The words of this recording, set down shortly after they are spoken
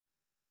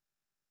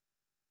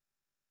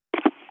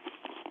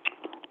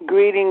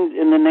Greetings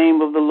in the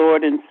name of the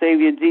Lord and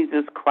Savior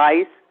Jesus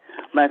Christ,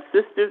 my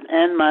sisters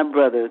and my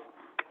brothers.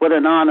 What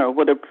an honor,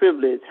 what a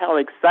privilege, how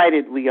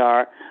excited we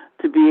are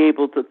to be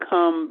able to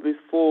come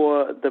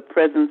before the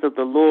presence of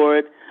the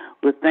Lord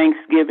with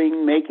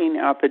thanksgiving, making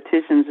our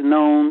petitions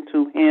known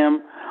to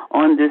Him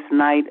on this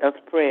night of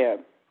prayer.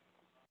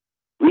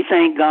 We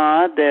thank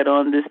God that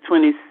on this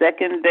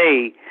 22nd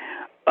day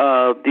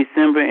of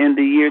December in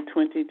the year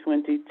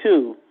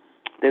 2022,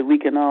 that we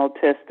can all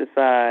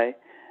testify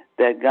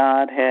that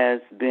God has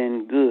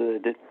been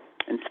good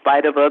in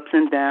spite of ups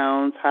and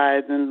downs,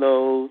 highs and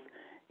lows,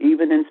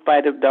 even in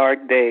spite of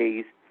dark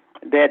days.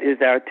 That is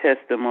our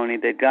testimony,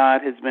 that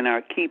God has been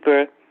our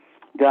keeper,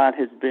 God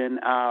has been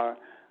our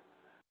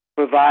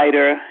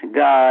provider,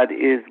 God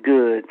is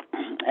good.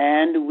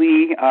 And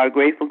we are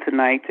grateful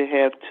tonight to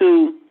have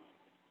two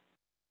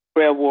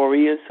prayer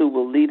warriors who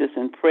will lead us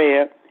in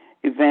prayer,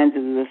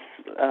 Evangelist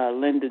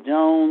Linda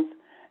Jones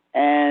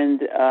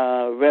and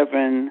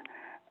Reverend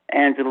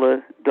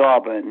Angela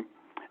Daubon.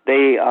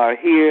 They are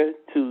here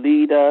to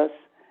lead us,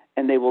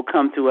 and they will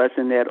come to us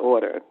in that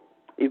order.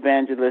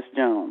 Evangelist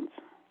Jones.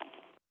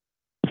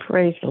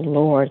 Praise the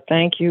Lord.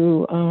 Thank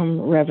you,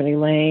 Reverend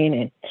Elaine,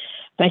 and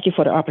thank you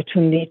for the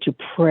opportunity to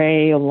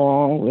pray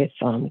along with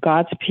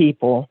God's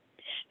people.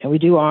 And we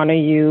do honor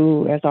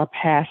you as our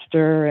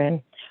pastor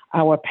and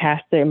our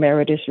pastor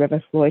emeritus,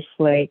 Reverend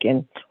Flake,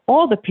 and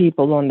all the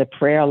people on the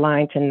prayer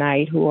line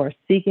tonight who are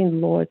seeking the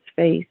Lord's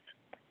face,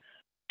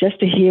 just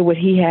to hear what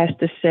He has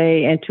to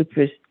say and to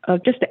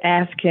just to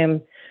ask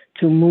Him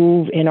to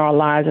move in our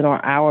lives and on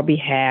our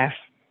behalf.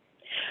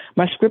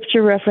 My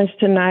scripture reference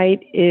tonight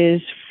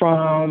is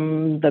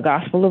from the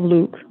Gospel of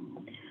Luke,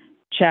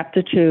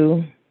 chapter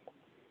 2,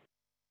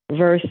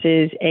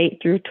 verses 8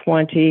 through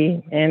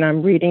 20, and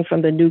I'm reading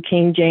from the New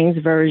King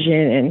James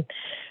Version. And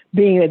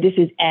being that this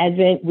is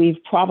Advent,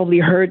 we've probably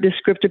heard this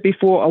scripture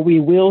before, or we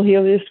will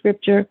hear this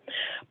scripture,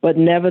 but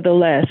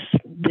nevertheless,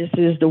 this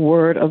is the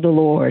word of the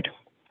Lord.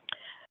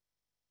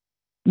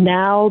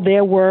 Now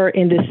there were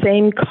in the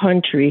same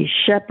country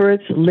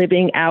shepherds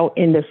living out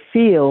in the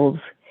fields,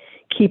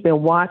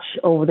 keeping watch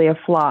over their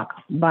flock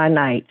by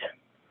night.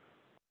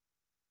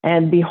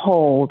 And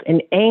behold, an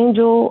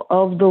angel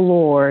of the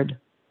Lord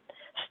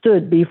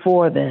stood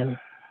before them,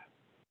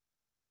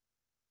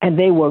 and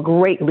they were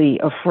greatly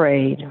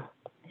afraid.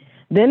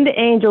 Then the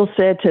angel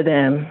said to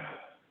them,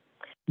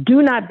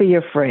 "Do not be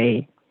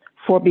afraid,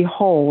 for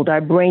behold, I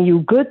bring you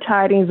good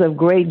tidings of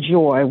great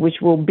joy,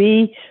 which will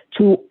be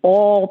to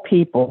all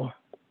people.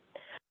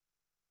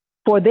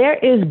 For there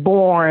is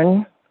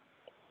born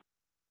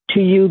to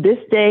you this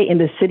day in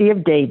the city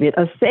of David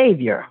a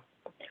Savior,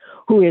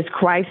 who is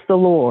Christ the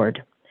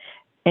Lord.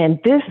 And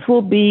this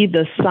will be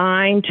the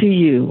sign to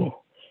you.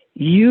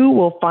 You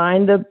will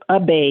find a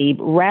babe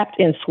wrapped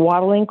in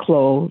swaddling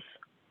cloths,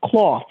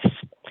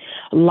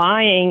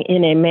 lying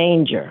in a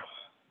manger."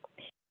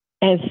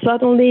 And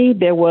suddenly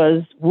there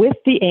was with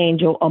the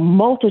angel a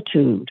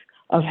multitude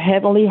of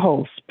heavenly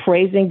hosts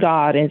praising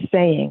God and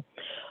saying,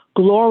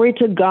 "Glory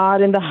to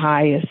God in the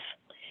highest,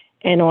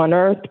 and on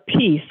earth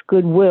peace,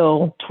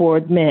 goodwill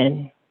toward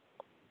men."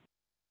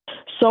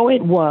 So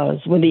it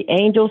was, when the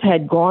angels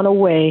had gone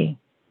away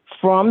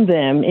from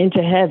them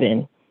into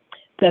heaven,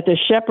 that the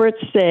shepherds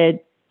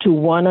said to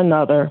one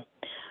another,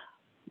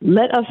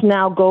 "Let us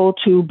now go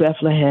to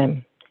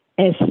Bethlehem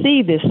and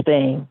see this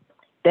thing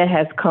that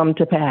has come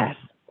to pass,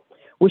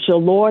 which the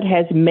Lord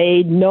has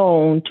made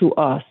known to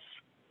us."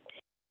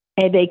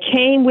 And they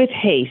came with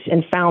haste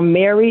and found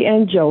Mary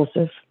and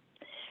Joseph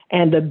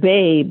and the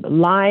babe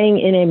lying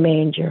in a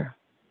manger.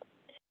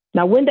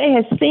 Now when they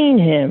had seen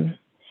him,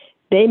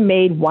 they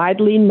made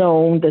widely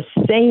known the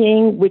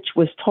saying which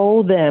was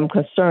told them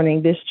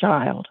concerning this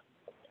child.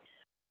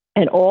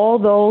 And all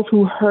those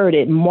who heard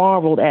it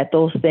marveled at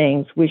those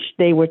things which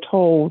they were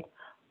told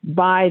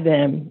by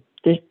them,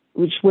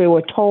 which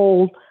were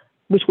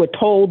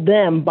told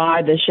them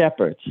by the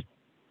shepherds.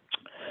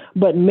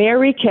 But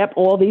Mary kept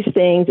all these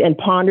things and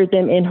pondered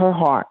them in her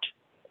heart.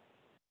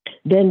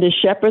 Then the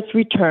shepherds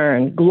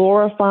returned,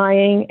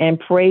 glorifying and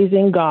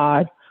praising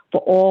God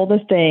for all the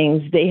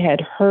things they had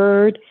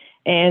heard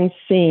and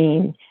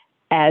seen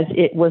as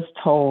it was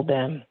told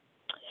them.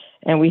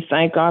 And we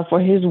thank God for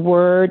His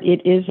word.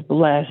 It is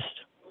blessed.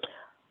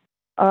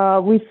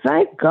 We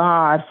thank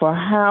God for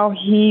how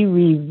He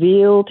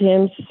revealed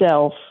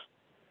Himself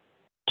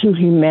to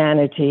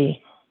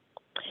humanity.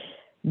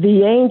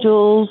 The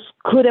angels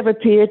could have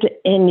appeared to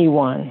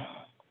anyone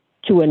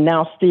to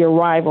announce the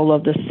arrival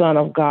of the Son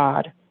of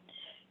God.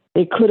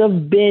 They could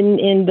have been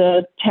in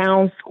the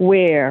town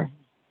square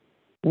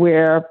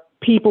where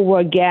people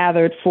were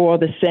gathered for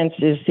the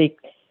census.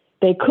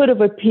 They could have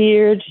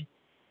appeared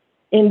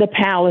in the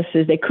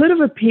palaces. They could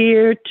have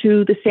appeared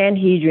to the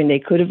Sanhedrin. They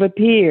could have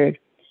appeared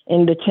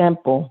in the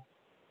temple.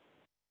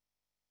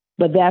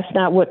 But that's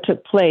not what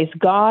took place.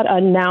 God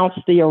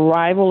announced the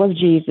arrival of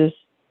Jesus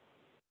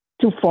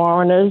to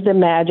foreigners, the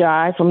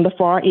Magi from the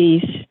Far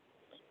East.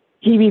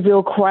 He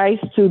revealed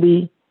Christ to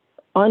the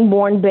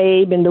unborn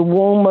babe in the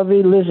womb of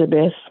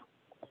Elizabeth.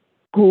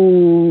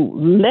 who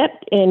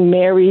leapt in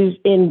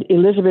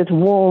Elizabeth's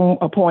womb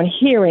upon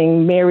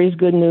hearing Mary's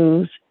good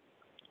news,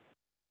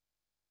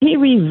 he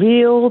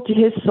revealed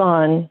his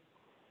son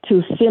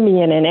to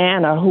Simeon and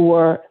Anna, who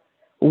were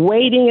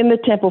waiting in the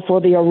temple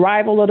for the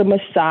arrival of the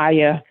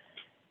Messiah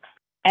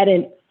at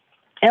an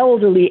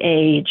elderly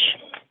age.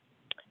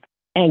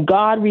 And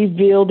God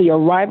revealed the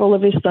arrival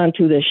of his son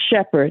to the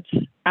shepherds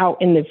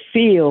out in the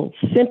field,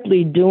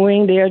 simply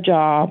doing their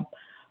job,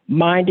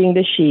 minding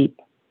the sheep.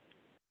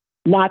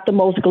 Not the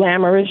most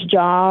glamorous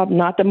job,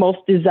 not the most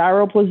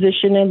desirable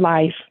position in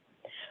life,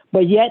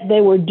 but yet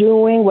they were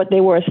doing what they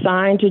were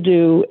assigned to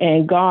do,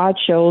 and God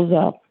shows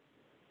up.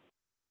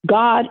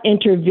 God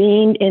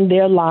intervened in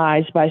their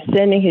lives by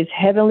sending his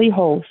heavenly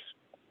host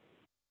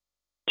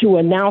to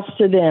announce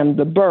to them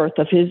the birth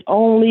of his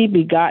only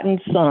begotten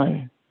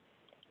son,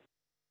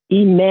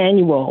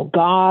 Emmanuel,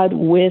 God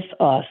with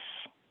us.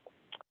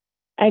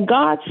 And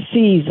God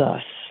sees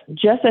us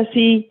just as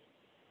he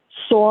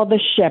saw the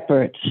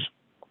shepherds,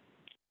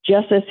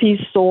 just as he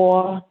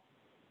saw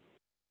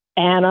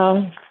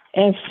Anna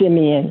and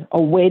Simeon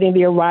awaiting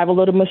the arrival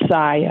of the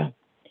Messiah.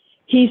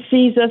 He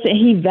sees us and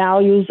he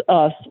values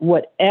us,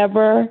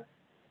 whatever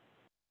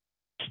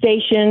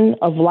station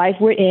of life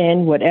we're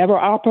in, whatever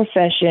our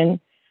profession,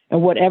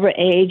 and whatever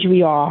age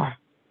we are.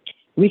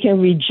 We can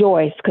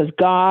rejoice because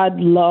God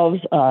loves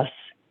us.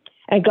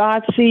 And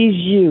God sees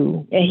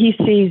you and he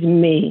sees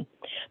me.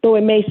 Though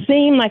it may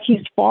seem like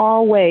he's far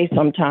away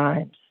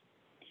sometimes.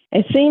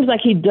 It seems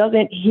like he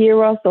doesn't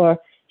hear us or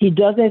he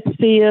doesn't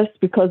see us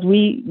because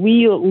we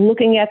are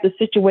looking at the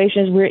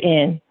situations we're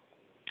in.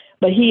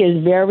 But he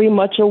is very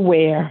much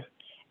aware.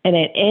 And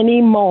at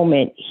any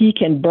moment, he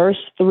can burst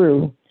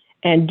through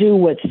and do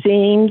what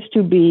seems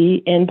to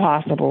be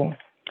impossible.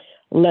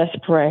 Let's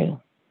pray.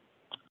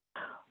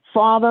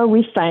 Father,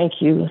 we thank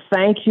you.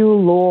 Thank you,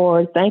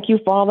 Lord. Thank you,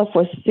 Father,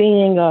 for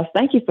seeing us.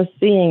 Thank you for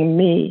seeing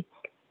me.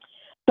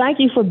 Thank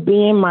you for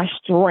being my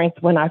strength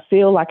when I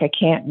feel like I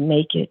can't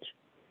make it.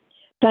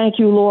 Thank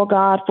you, Lord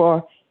God,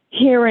 for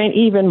hearing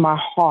even my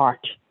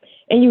heart.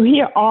 And you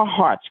hear our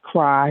hearts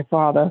cry,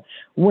 Father,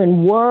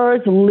 when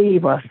words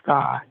leave us,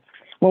 God,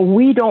 when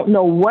we don't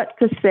know what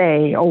to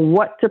say or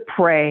what to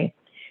pray.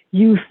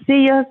 You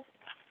see us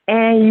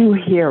and you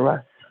hear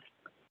us.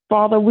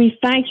 Father, we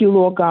thank you,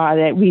 Lord God,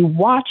 that we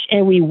watch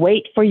and we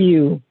wait for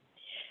you.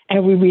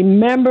 And we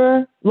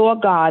remember,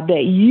 Lord God,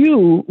 that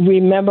you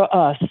remember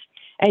us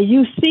and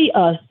you see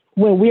us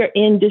when we're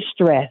in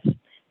distress.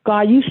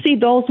 God, you see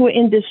those who are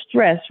in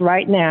distress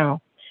right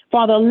now.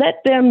 Father,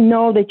 let them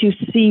know that you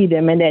see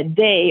them and that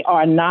they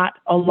are not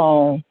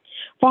alone.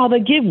 Father,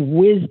 give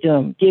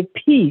wisdom, give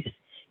peace,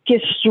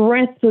 give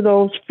strength to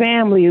those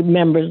family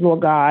members,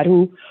 Lord God,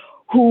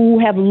 who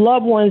have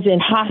loved ones in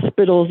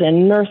hospitals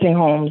and nursing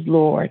homes,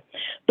 Lord.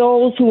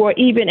 Those who are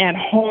even at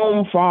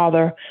home,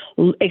 Father,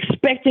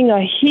 expecting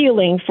a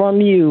healing from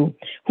you,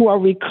 who are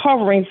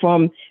recovering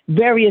from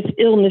various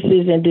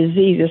illnesses and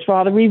diseases.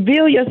 Father,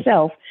 reveal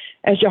yourself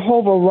as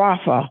Jehovah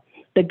Rapha,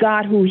 the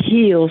God who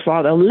heals,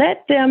 Father.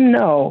 Let them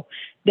know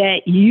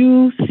that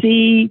you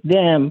see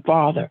them,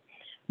 Father.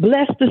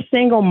 Bless the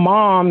single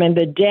mom and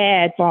the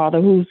dad, Father,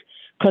 who's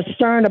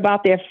concerned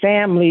about their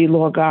family,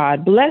 Lord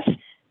God. Bless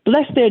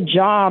their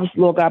jobs,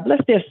 Lord God.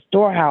 Bless their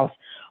storehouse.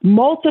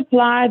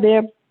 Multiply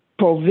their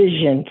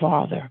provision,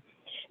 Father.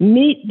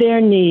 Meet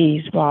their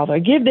needs, Father.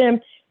 Give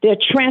them their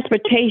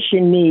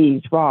transportation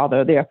needs,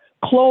 Father, their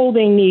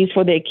clothing needs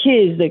for their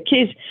kids, the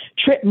kids'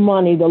 trip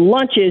money, the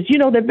lunches,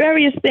 the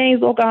various things,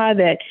 Lord God,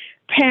 that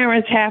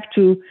parents have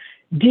to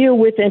deal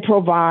with and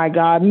provide,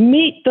 God.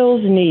 Meet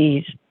those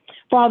needs.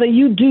 Father,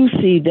 you do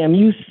see them.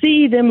 You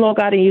see them, Lord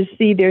God, and you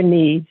see their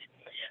needs.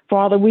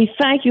 Father, we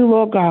thank you,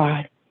 Lord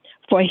God,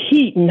 for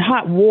heat and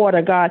hot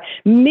water, God.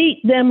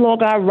 Meet them, Lord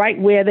God, right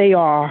where they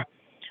are.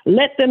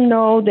 Let them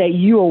know that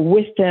you are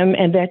with them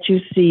and that you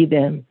see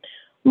them.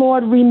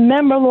 Lord,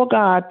 remember, Lord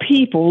God,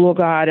 people, Lord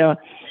God,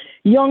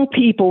 young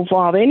people,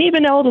 Father, and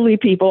even elderly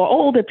people,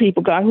 older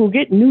people, God, who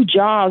get new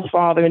jobs,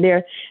 Father, and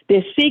they're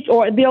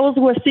or those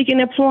who are seeking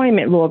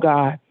employment, Lord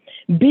God.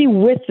 Be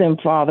with them,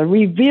 Father.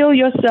 Reveal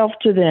yourself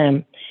to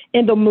them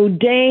in the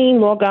mundane,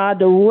 Lord God,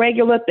 the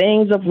regular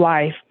things of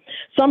life.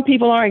 Some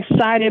people are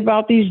excited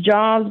about these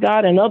jobs,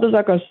 God, and others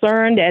are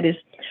concerned that it's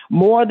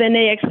more than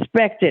they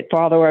expected,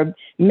 Father, or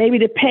maybe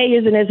the pay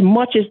isn't as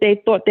much as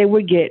they thought they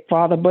would get,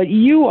 Father, but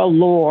you are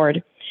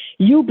Lord.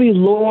 You be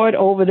Lord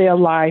over their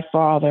life,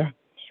 Father.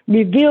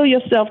 Reveal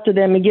yourself to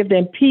them and give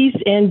them peace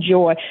and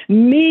joy.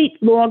 Meet,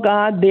 Lord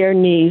God, their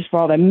needs,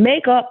 Father.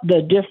 Make up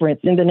the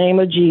difference in the name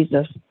of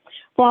Jesus.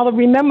 Father,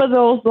 remember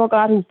those, Lord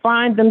God, who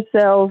find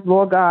themselves,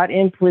 Lord God,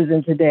 in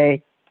prison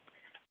today.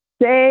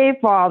 Save,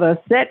 Father,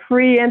 set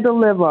free and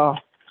deliver.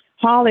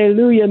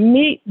 Hallelujah.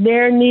 Meet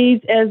their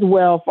needs as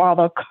well,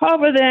 Father.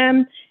 Cover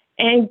them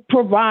and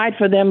provide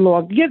for them,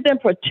 Lord. Give them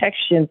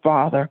protection,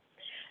 Father.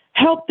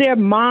 Help their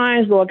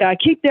minds, Lord God.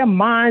 Keep their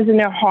minds and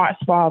their hearts,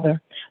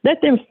 Father.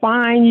 Let them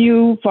find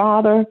you,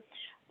 Father.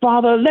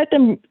 Father, let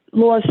them,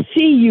 Lord,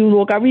 see you,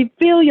 Lord God.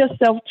 Reveal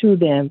yourself to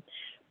them.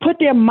 Put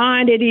their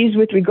mind at ease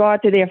with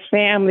regard to their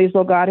families,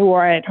 Lord God, who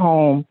are at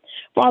home.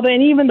 Father,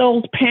 and even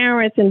those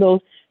parents and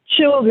those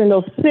children,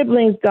 those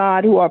siblings,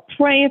 God, who are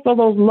praying for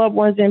those loved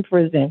ones in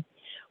prison.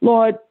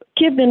 Lord,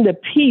 give them the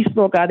peace,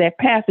 Lord God, that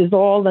passes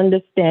all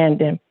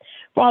understanding.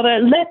 Father,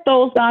 let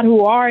those, God,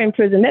 who are in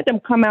prison, let them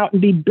come out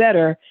and be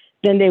better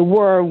than they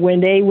were when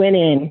they went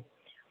in.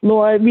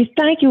 Lord, we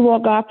thank you,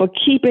 Lord God, for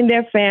keeping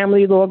their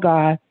family, Lord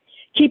God,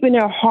 keeping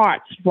their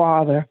hearts,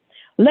 Father.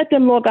 Let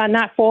them, Lord God,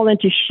 not fall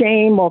into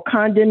shame or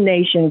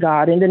condemnation,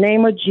 God, in the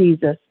name of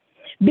Jesus.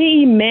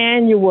 Be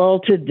Emmanuel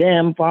to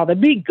them, Father.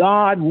 Be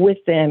God with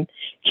them.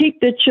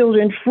 Keep the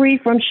children free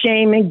from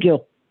shame and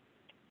guilt,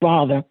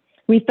 Father.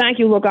 We thank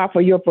you, Lord God,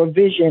 for your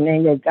provision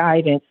and your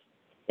guidance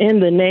in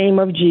the name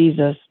of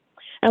Jesus.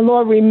 And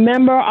Lord,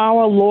 remember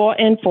our law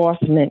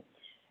enforcement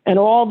and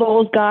all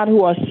those, God,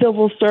 who are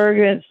civil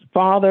servants,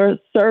 Father,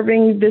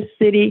 serving this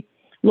city.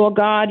 Lord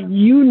God,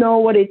 you know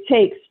what it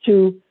takes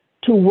to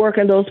work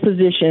in those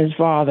positions,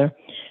 Father.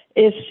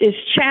 It's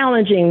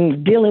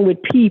challenging dealing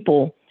with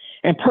people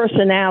and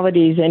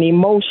personalities and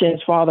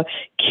emotions, Father.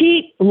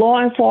 Keep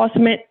law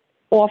enforcement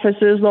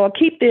officers, Lord,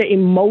 keep their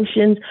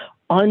emotions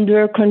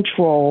under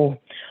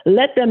control.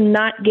 Let them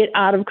not get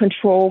out of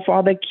control,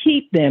 Father.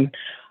 Keep them,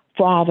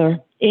 Father,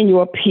 in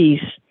your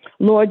peace.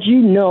 Lord, you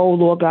know,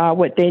 Lord God,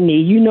 what they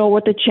need. You know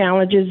what the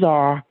challenges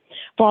are.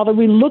 Father,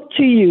 we look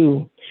to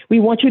you. We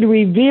want you to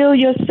reveal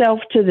yourself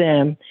to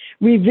them.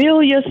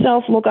 Reveal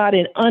yourself, Lord God,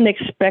 in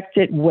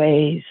unexpected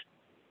ways.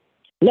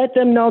 Let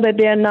them know that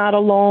they're not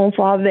alone,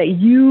 Father, that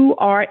you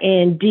are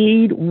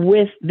indeed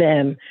with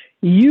them.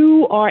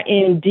 You are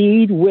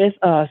indeed with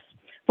us.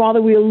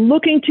 Father, we're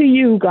looking to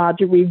you, God,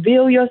 to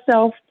reveal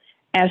yourself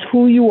as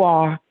who you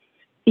are,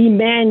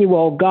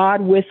 Emmanuel,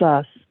 God with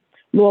us.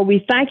 Lord,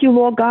 we thank you,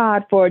 Lord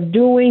God, for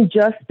doing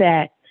just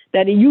that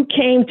you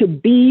came to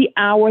be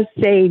our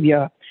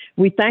Savior.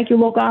 We thank you,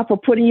 Lord God, for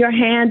putting your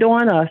hand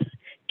on us,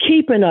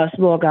 keeping us,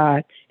 Lord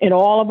God, in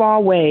all of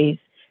our ways.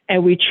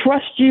 And we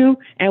trust you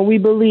and we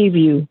believe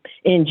you.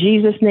 In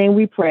Jesus' name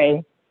we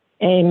pray.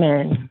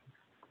 Amen.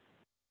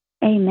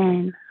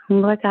 Amen.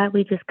 Lord God,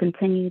 we just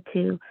continue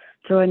to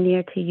draw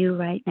near to you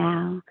right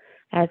now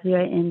as we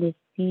are in this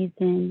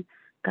season,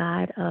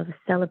 God, of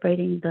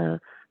celebrating the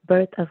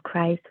birth of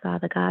Christ,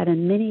 Father God.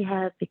 And many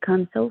have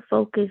become so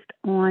focused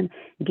on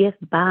gift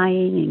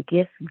buying and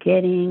gift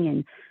getting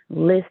and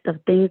list of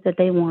things that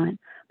they want.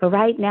 But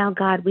right now,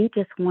 God, we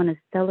just want to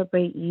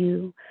celebrate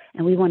you,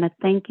 and we want to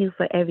thank you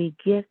for every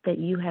gift that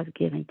you have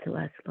given to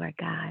us, Lord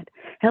God.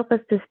 Help us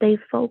to stay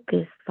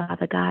focused,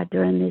 Father God,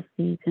 during this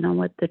season on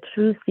what the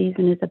true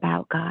season is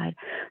about, God.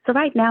 So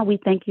right now, we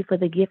thank you for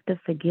the gift of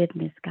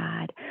forgiveness,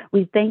 God.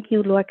 We thank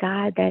you, Lord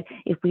God, that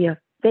if we are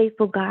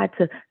faithful, God,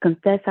 to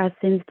confess our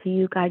sins to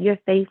you, God, you're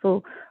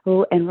faithful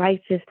and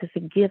righteous to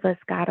forgive us,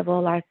 God, of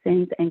all our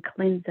sins and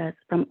cleanse us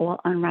from all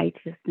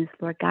unrighteousness,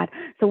 Lord God.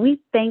 So we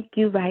thank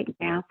you right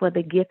now for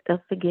the gift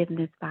of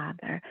forgiveness,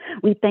 Father.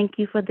 We thank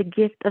you for the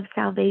gift of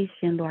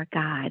salvation, Lord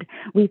God.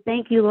 We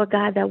thank you, Lord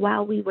God, that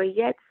while we were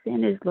yet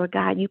sinners, Lord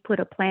God, you put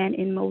a plan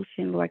in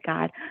motion, Lord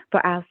God,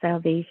 for our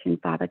salvation,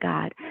 Father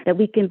God, that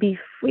we can be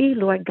free,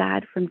 Lord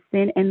God, from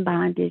sin and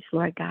bondage,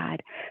 Lord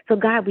God. So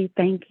God, we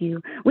thank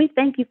you. We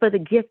thank you for the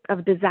gift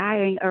of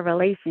desiring a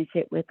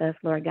relationship with us,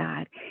 Lord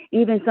God.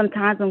 Even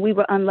sometimes when we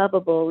were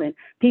unlovable and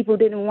people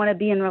didn't want to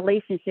be in a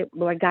relationship,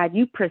 Lord God,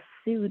 you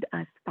pursued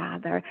us,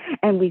 Father.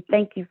 And we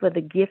thank you for the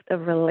gift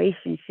of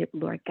relationship,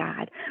 Lord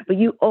God. But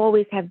you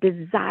always have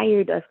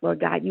desired us, Lord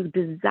God. You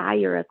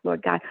desire us,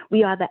 Lord God.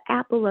 We are the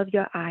apple of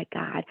your eye,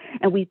 God.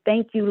 And we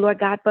thank you, Lord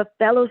God, for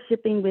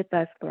fellowshipping with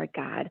us, Lord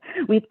God.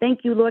 We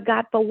thank you, Lord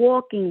God, for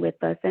walking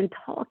with us and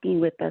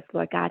talking with us,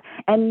 Lord God,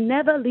 and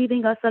never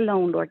leaving us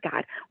alone, Lord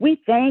God. We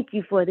thank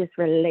you for this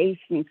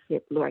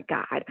relationship, Lord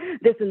God,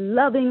 this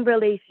loving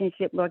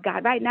relationship, Lord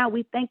God. Right now,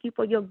 we thank you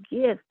for your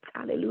gift,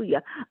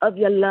 hallelujah, of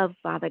your love,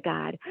 Father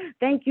God.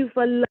 Thank you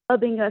for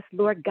loving us,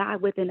 Lord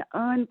God, with an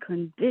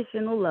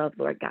unconditional love,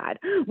 Lord God.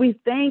 We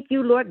thank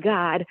you, Lord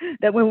God,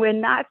 that when we're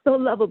not so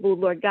lovable,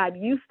 Lord God,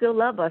 you still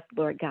love us,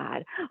 Lord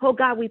God. Oh,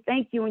 God, we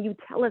thank you when you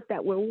tell us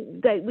that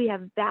we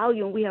have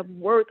value and we have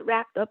worth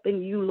wrapped up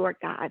in you, Lord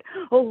God.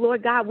 Oh,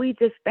 Lord God, we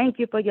just thank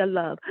you for your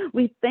love.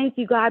 We thank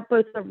you, God,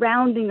 for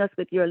surrounding us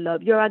with your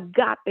love, your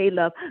agape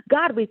love.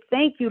 God, we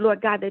thank you,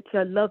 Lord God, that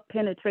your love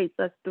penetrates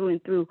us through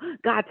and through.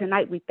 God,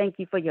 tonight we thank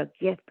you for your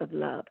gift of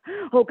love.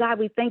 Oh, God,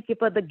 we thank you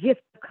for the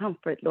gift of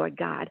comfort, Lord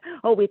God.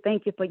 Oh, we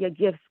thank you for your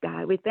gifts,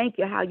 God. We thank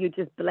you how you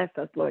just bless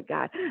us, Lord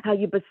God, how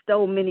you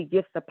bestow many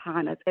gifts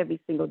upon us every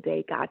single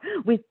day, God.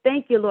 We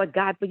thank you, Lord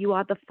God, for you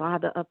are the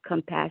Father of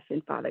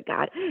compassion, Father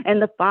God,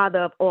 and the Father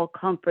of all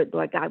comfort,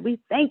 Lord God. We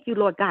thank you,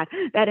 Lord God,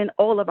 that in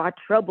all of our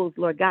troubles,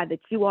 Lord God,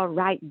 that you are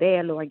right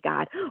there, Lord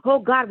God. Oh,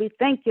 God, we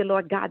thank you,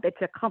 Lord God, God,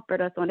 that you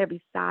comfort us on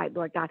every side,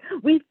 Lord God.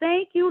 We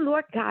thank you,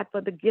 Lord God,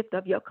 for the gift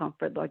of your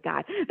comfort, Lord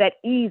God, that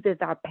eases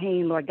our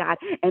pain, Lord God,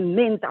 and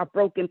mends our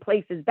broken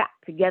places back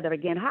together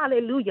again.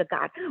 Hallelujah,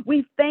 God.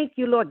 We thank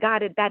you, Lord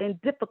God, that in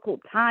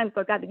difficult times,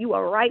 Lord God, that you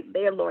are right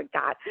there, Lord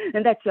God,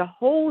 and that you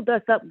hold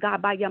us up,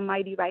 God, by your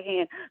mighty right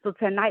hand. So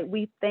tonight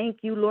we thank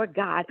you, Lord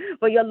God,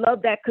 for your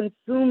love that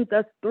consumes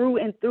us through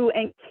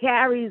and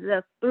carries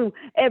us through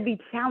every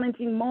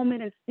challenging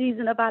moment and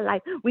season of our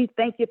life. We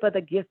thank you for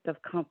the gift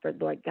of comfort,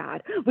 Lord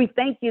God. We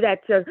thank you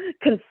that you're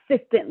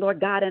consistent, Lord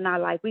God, in our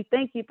life. We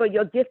thank you for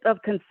your gift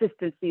of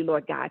consistency,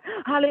 Lord God.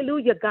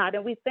 Hallelujah, God.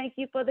 And we thank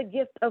you for the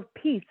gift of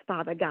peace,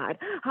 Father God.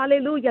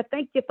 Hallelujah.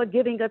 Thank you for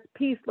giving us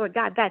peace, Lord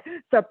God, that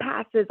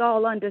surpasses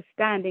all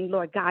understanding,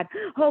 Lord God.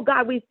 Oh,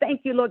 God, we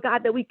thank you, Lord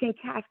God, that we can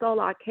cast all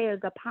our cares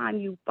upon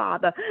you,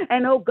 Father.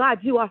 And, oh, God,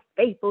 you are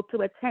faithful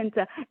to attend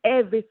to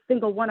every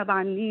single one of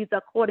our needs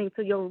according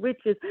to your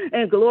riches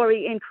and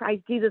glory in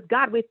Christ Jesus.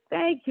 God, we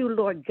thank you,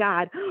 Lord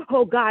God.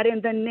 Oh, God,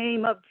 in the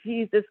name of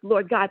Jesus,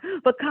 Lord God,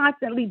 for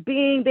constantly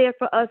being there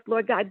for us,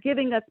 Lord God,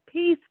 giving us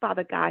peace,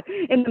 Father God,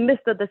 in the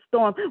midst of the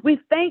storm. We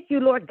thank you,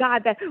 Lord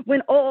God, that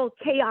when all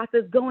chaos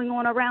is going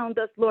on around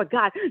us, Lord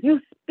God, you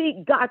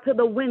speak, God, to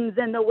the winds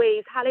and the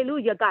waves.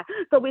 Hallelujah, God.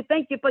 So we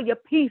thank you for your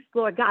peace,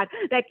 Lord God,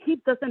 that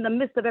keeps us in the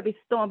midst of every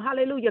storm.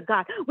 Hallelujah,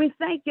 God. We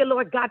thank you,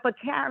 Lord God, for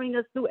carrying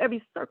us through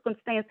every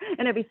circumstance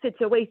and every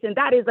situation.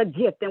 That is a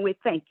gift, and we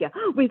thank you.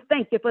 We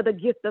thank you for the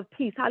gift of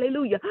peace.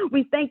 Hallelujah.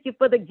 We thank you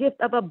for the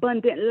gift of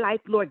abundant life,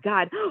 Lord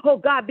God. Oh,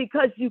 God,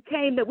 because you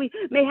came that we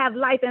may have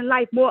life and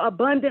life more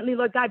abundantly,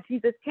 Lord God.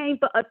 Jesus came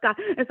for us, God.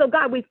 And so,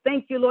 God, we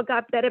thank you, Lord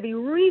God, that every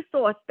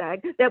resource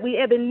that we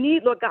ever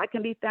need, Lord God,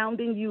 can be found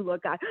in you,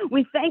 Lord God.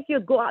 We thank you,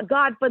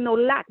 God, for no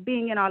lack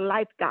being in our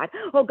life, God.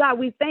 Oh, God,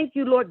 we thank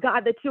you, Lord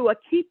God, that you are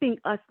keeping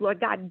us, Lord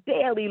God,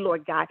 daily,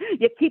 Lord God.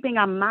 You're keeping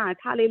our minds.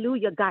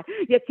 Hallelujah, God.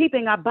 You're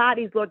keeping our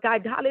bodies, Lord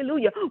God.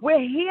 Hallelujah. We're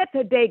here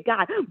today,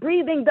 God,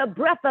 breathing the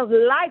breath of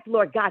life,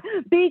 Lord God,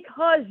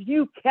 because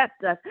you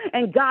kept us.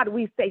 And God,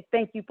 we say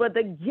thank you for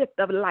the gift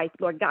of life,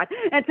 Lord God.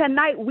 And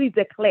tonight we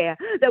declare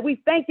that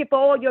we thank you for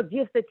all your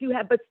gifts that you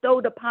have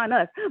bestowed upon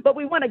us. But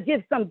we want to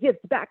give some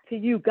gifts back to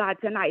you, God,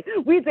 tonight.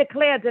 We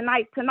declare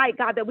tonight,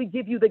 God, that we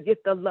give you the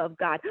gift of love,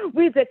 God.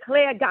 We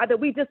declare, God, that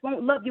we just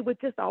won't love you with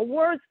just our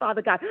words,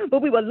 Father God,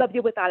 but we will love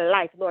you with our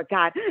life, Lord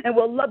God, and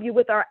we'll love you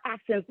with our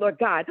actions, Lord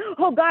God.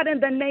 Oh, God, in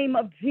the name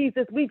of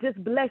Jesus, we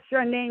just bless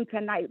your name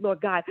tonight,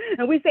 Lord God.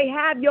 And we say,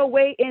 have your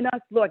way in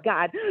us, Lord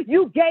God.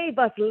 You gave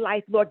us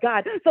life, Lord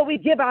God, so we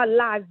give our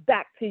lives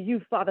back to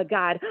you, Father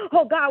God.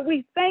 Oh, God,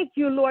 we thank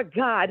you, Lord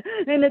God,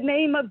 in the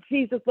name of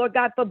Jesus, Lord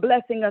God, for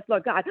blessing us,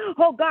 Lord God.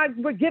 Oh, God,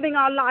 we're giving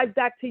our lives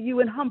back to you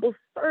in humble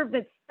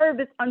service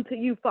unto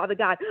you, Father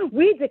God.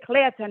 We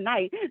declare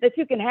tonight that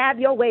you can have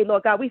your way,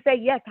 Lord God. We say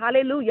yes,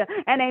 hallelujah,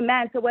 and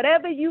amen to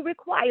whatever you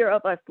require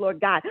of us, Lord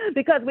God,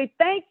 because we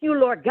thank you,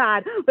 Lord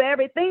God, for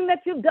everything that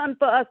you've done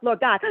for us, Lord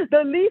God.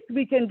 The least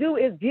we can do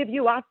is give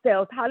you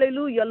ourselves.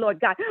 Hallelujah, Lord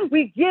God.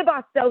 We give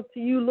ourselves to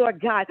you, Lord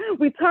God.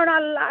 We turn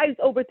our lives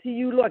over to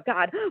you, Lord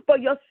God, for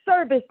your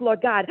service,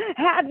 Lord God.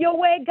 Have your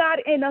way, God,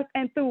 in us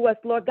and through us,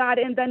 Lord God,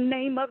 in the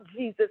name of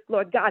Jesus,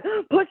 Lord God.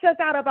 Push us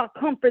out of our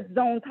comfort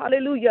zones,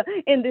 hallelujah,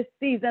 in this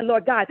season,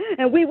 Lord God.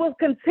 And we will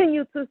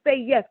continue to say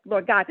yes,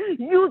 Lord God.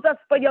 Use us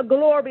for your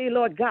glory,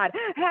 Lord God.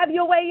 Have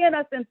your way in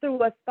us and through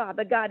us,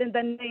 Father God, in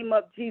the name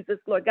of Jesus,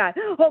 Lord God.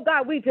 Oh,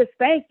 God, we just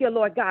thank you,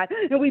 Lord God.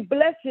 And we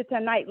bless you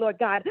tonight, Lord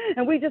God.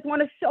 And we just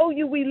want to show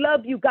you we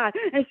love you, God,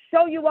 and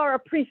show you our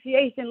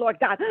appreciation, Lord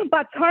God,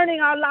 by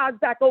turning our lives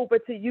back over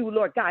to you,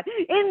 Lord God.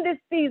 In this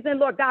season,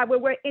 Lord God, where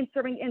we're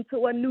entering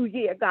into a new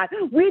year, God,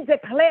 we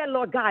declare,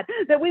 Lord God,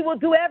 that we will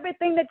do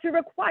everything that you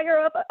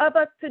require of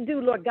us to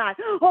do, Lord God.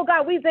 Oh,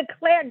 God, we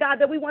declare, God,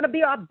 that we want to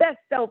be our best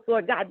self,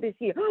 Lord God, this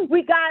year.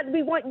 God,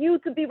 we want you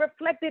to be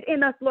reflected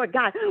in us, Lord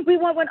God. We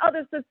want when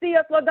others to see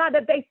us, Lord God,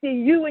 that they see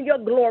you in your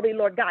glory,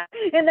 Lord God.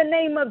 In the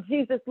name of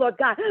Jesus, Lord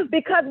God,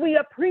 because we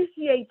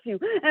appreciate you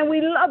and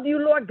we love you,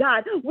 Lord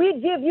God. We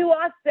give you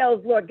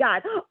ourselves, Lord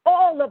God.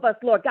 All of us,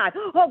 Lord God.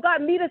 Oh,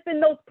 God, meet us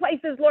in those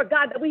places, Lord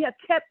God, that we have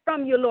kept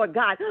from you, Lord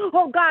God.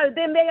 Oh, God,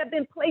 there may have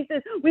been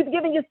places we've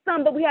given you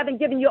some, but we haven't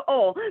given you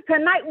all.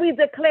 Tonight we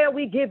declare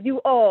we give you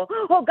all.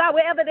 Oh, God,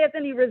 wherever there's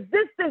any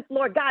resistance,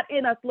 Lord God,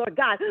 in us, Lord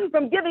God,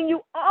 from giving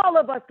you all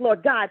of us,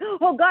 Lord God.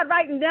 Oh, God,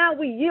 right now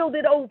we yield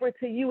it over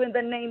to you in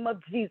the name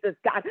of Jesus,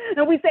 God.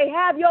 And we say,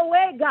 have your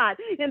way, God,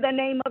 in the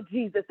name of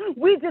Jesus.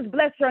 We just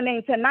bless your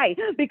name tonight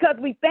because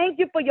we thank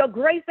you for your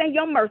grace and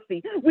your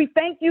mercy. We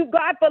thank you,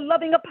 God, for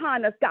loving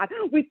upon us, God.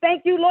 We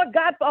thank you, Lord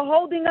God, for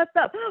holding us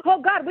up.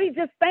 Oh, God, we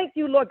just thank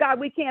you, Lord God.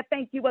 We can't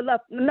thank you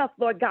enough,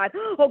 Lord God.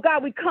 Oh,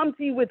 God, we come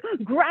to you with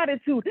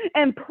gratitude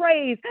and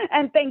praise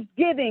and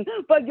thanksgiving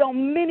for your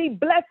many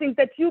blessings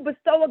that you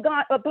bestow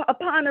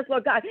upon us,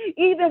 Lord God.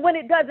 Even when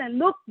it doesn't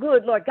look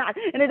good, Lord God,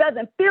 and it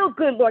doesn't feel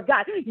good, Lord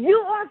God, you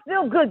are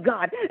still good,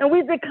 God. And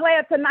we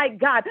declare tonight,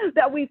 God,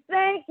 that we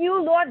thank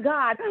you, Lord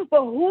God, for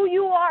who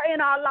you are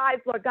in our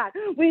lives, Lord God.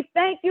 We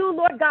thank you,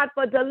 Lord God,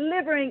 for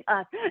delivering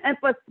us and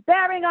for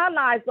sparing our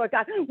lives, lives, Lord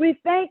God. We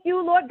thank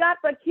you, Lord God,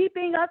 for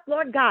keeping us,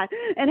 Lord God,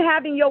 and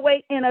having your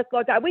way in us,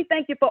 Lord God. We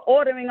thank you for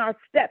ordering our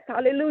steps.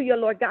 Hallelujah,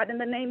 Lord God, in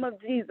the name of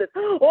Jesus.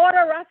 Order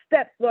our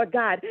steps, Lord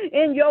God,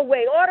 in your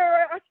way. Order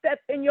our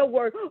steps in your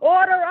word.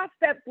 Order our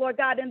steps, Lord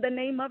God, in the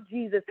name of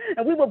Jesus.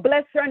 And we will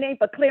bless your name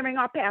for clearing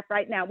our path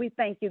right now. We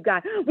thank you,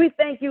 God. We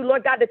thank you,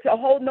 Lord God, that you'll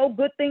hold no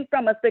good thing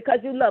from us because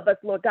you love us,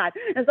 Lord God.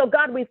 And so,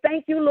 God, we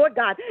thank you, Lord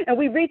God, and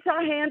we reach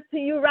our hands to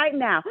you right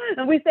now.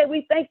 And we say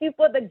we thank you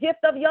for the gift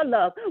of your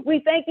love.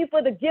 We thank you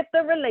for the gift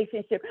of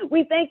relationship.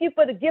 We thank you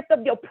for the gift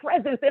of your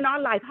presence in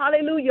our life.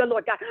 Hallelujah,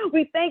 Lord God.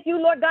 We thank you,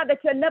 Lord God, that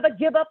you'll never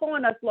give up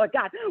on us, Lord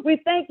God.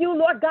 We thank you,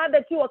 Lord God,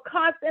 that you are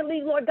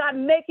constantly, Lord God,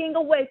 making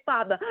a way,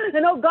 Father.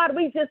 And oh God,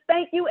 we just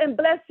thank you and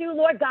bless you,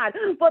 Lord God,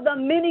 for the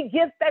many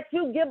gifts that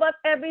you give us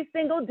every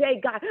single day,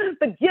 God.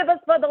 Forgive us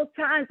for those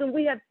times when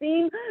we have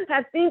seemed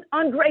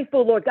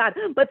ungrateful, Lord God.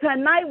 But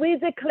tonight we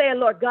declare,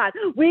 Lord God,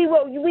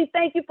 we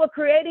thank you for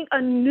creating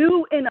a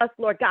new in us,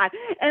 Lord God.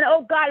 And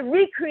oh God,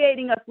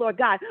 recreating us, Lord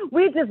God.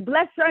 We just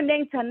bless your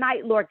name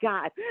tonight, Lord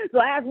God. So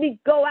as we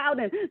go out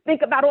and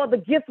think about all the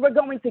gifts we're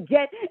going to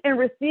get and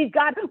receive,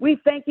 God, we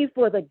thank you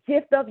for the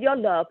gift of your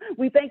love.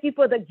 We thank you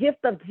for the gift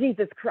of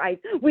Jesus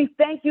Christ. We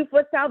thank you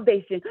for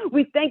salvation.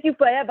 We thank you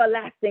for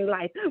everlasting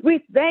life.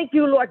 We thank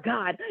you, Lord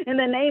God, in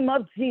the name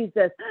of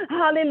Jesus.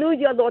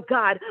 Hallelujah, Lord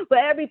God, for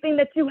everything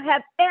that you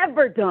have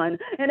ever done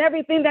and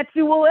everything that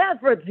you will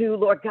ever do,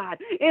 Lord God.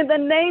 In the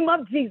name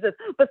of Jesus,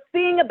 for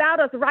seeing about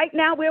us right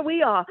now where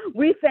we are,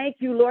 we thank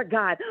you, Lord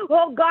God.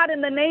 Oh God,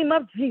 in the name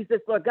of Jesus,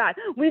 Lord God,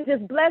 we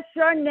just bless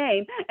your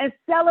name and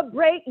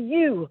celebrate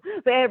you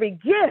for every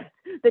gift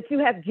that you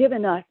have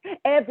given us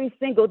every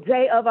single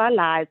day of our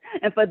lives.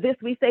 And for this,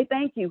 we say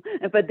thank you.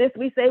 And for this,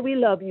 we say we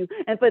love you.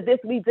 And for this,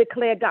 we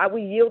declare, God,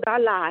 we yield our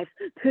lives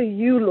to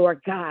you,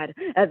 Lord God,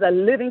 as a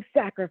living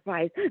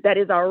sacrifice that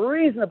is a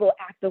reasonable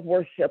act of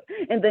worship.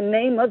 In the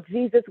name of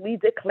Jesus, we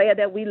declare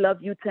that we love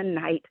you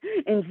tonight.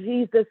 In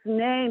Jesus'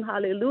 name,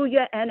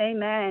 hallelujah and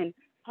amen.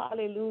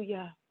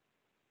 Hallelujah.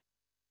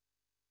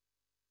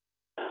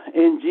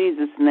 In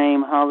Jesus'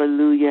 name,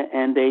 hallelujah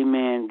and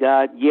amen.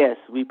 God, yes,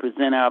 we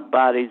present our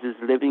bodies as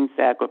living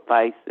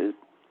sacrifices,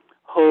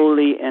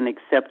 holy and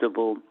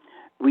acceptable.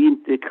 We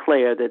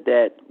declare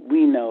that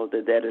we know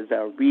that is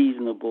our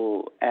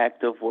reasonable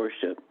act of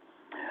worship.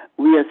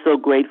 We are so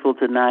grateful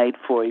tonight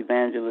for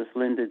Evangelist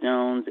Linda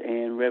Jones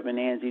and Reverend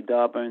Angie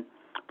Daubon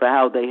for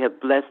how they have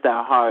blessed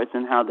our hearts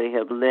and how they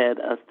have led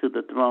us to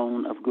the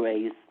throne of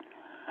grace.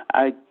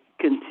 I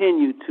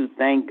continue to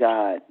thank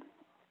God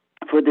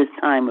for this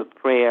time of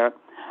prayer.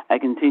 I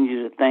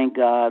continue to thank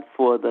God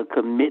for the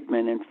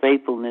commitment and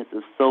faithfulness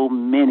of so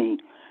many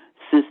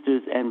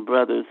sisters and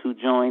brothers who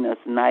join us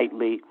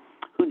nightly,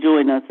 who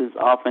join us as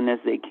often as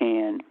they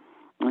can.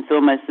 And so,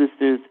 my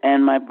sisters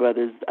and my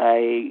brothers,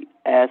 I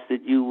ask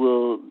that you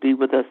will be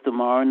with us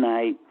tomorrow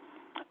night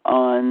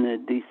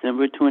on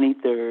December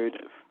 23rd,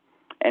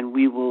 and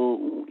we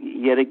will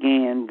yet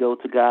again go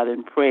to God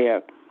in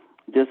prayer.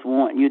 Just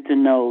want you to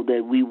know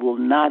that we will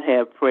not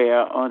have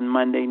prayer on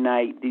Monday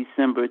night,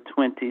 December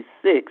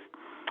 26th,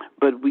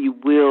 but we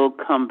will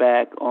come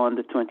back on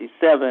the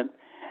 27th,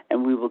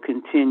 and we will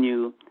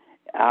continue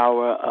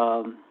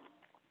our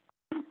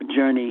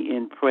journey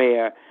in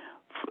prayer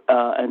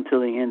until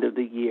the end of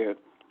the year.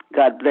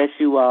 God bless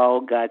you all.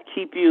 God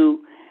keep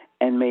you,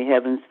 and may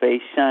heaven's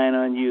face shine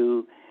on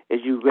you as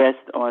you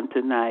rest on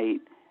tonight.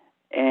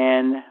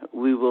 And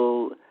we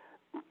will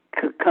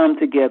come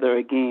together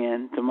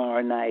again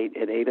tomorrow night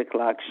at 8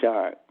 o'clock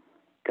sharp.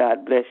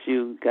 God bless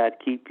you, God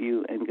keep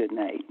you, and good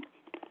night.